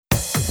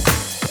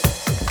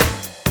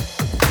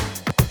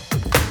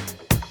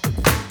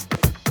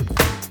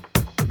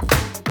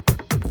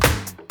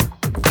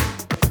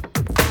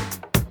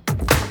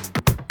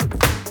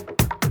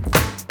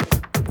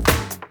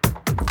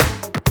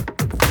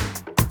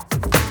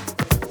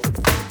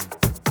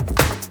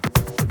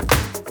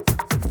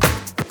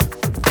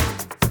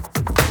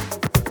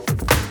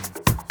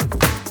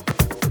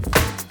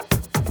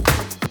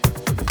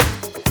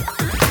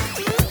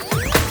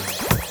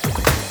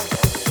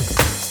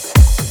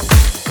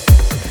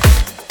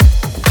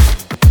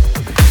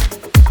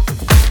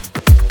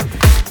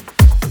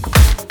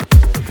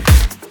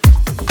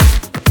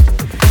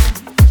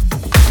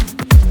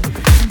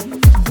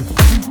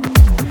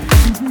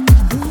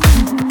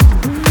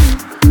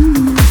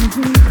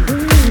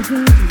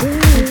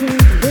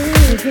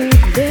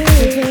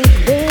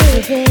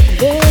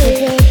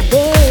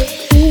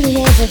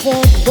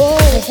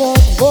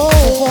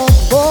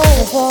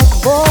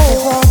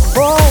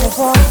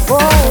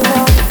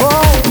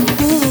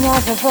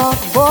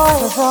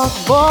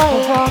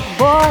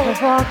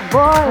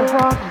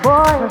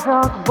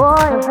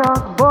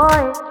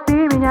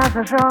Ты меня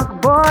зажег,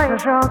 бой,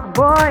 зажег,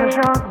 бой,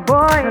 зажег, бой, зажег, бой,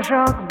 зажег,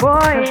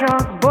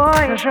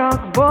 бой, зажег,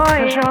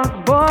 бой, зажег,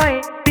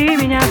 бой. Ты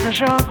меня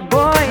зажег,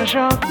 бой,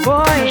 зажег,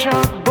 бой,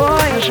 зажег,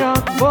 бой,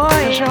 зажег,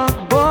 бой, зажег,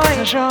 бой,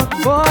 зажег,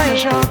 бой,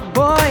 зажег,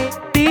 бой.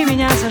 Ты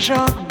меня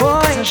зажег,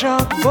 бой,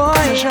 зажег,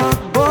 бой, зажег,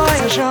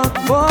 бой, зажег,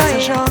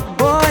 бой, зажег,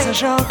 бой,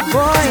 зажег,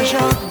 бой,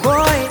 зажег,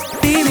 бой.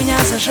 Ты меня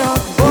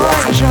зажег,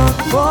 бой, зажег,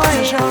 бой,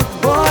 зажег,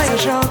 бой,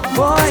 зажег,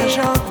 бой,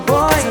 зажег,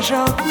 бой,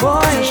 зажег,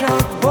 бой,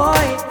 зажег,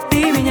 бой. Ты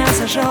меня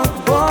зажег,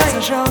 бой,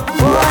 зажег,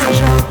 бой,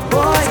 зажег,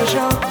 бой,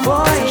 зажег,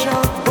 бой,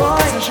 зажег,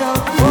 бой, зажег,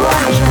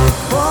 бой, зажег,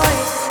 бой.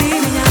 Ты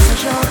меня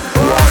зажег,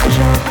 бой,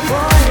 зажег,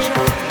 бой,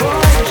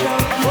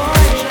 зажег,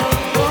 бой,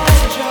 зажег, бой,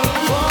 зажег,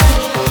 бой,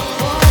 зажег,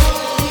 бой.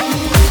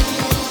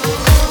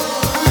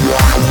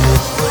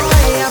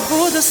 Я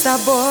буду с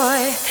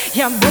тобой,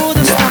 я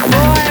буду с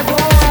тобой,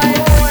 бой.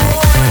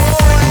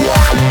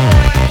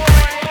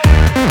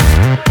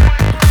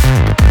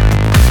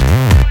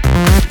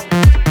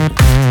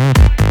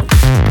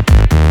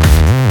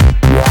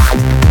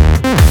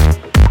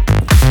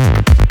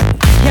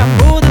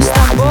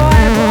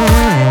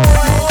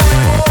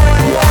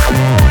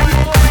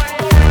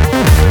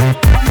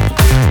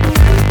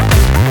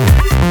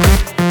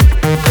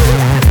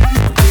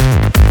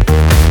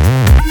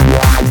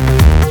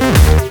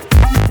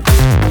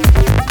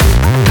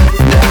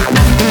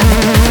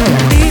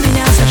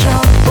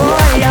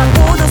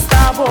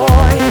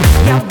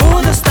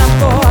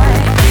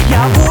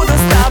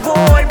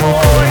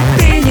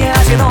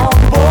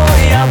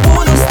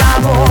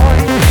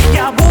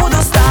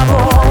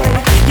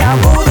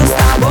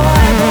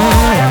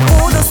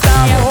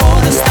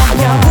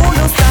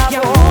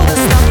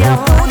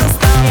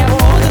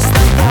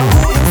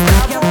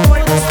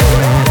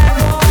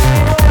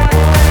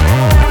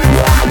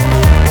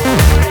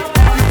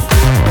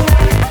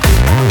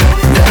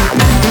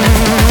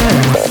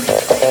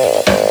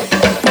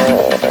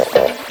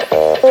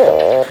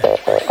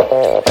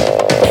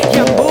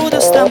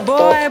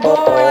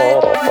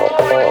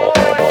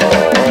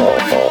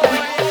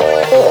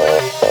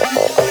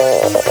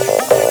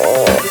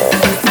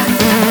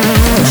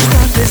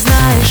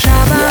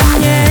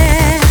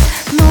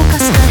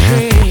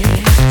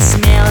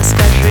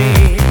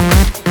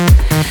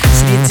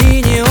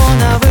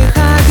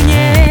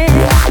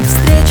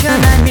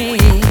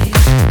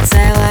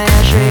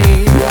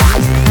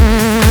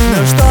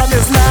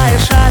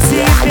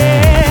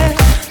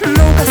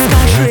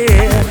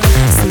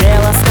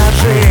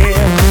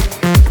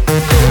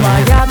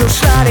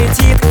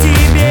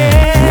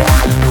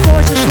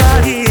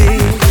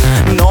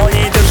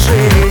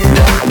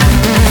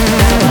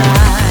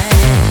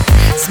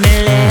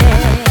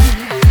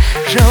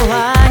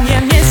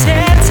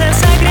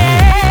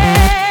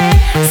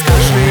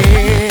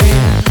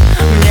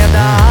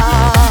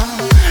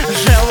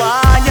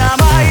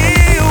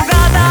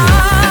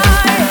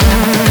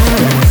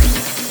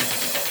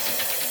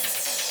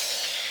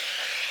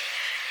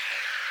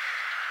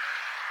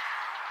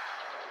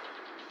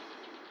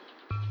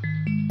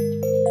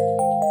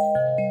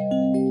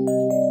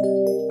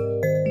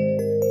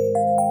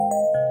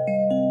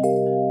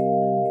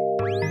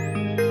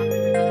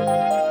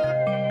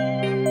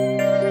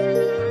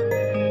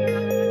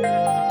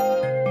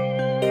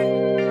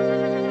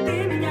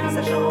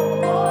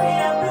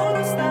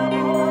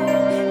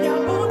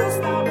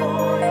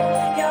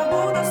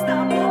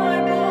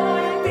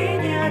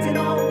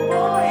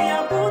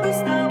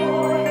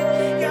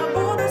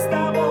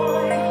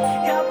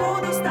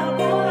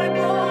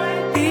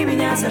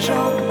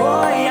 Зажег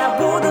бой, я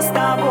буду с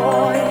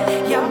тобой,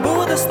 я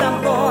буду с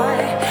тобой,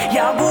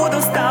 я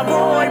буду с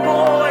тобой,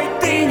 бой.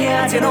 Ты не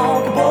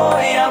одинок,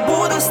 бой, я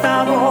буду с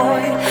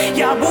тобой,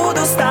 я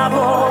буду с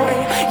тобой,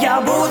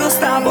 я буду с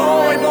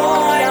тобой,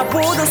 бой. Я буду с тобой, я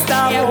буду с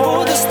тобой, я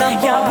буду с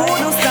тобой,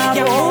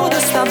 я буду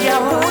с тобой, я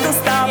буду с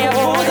тобой.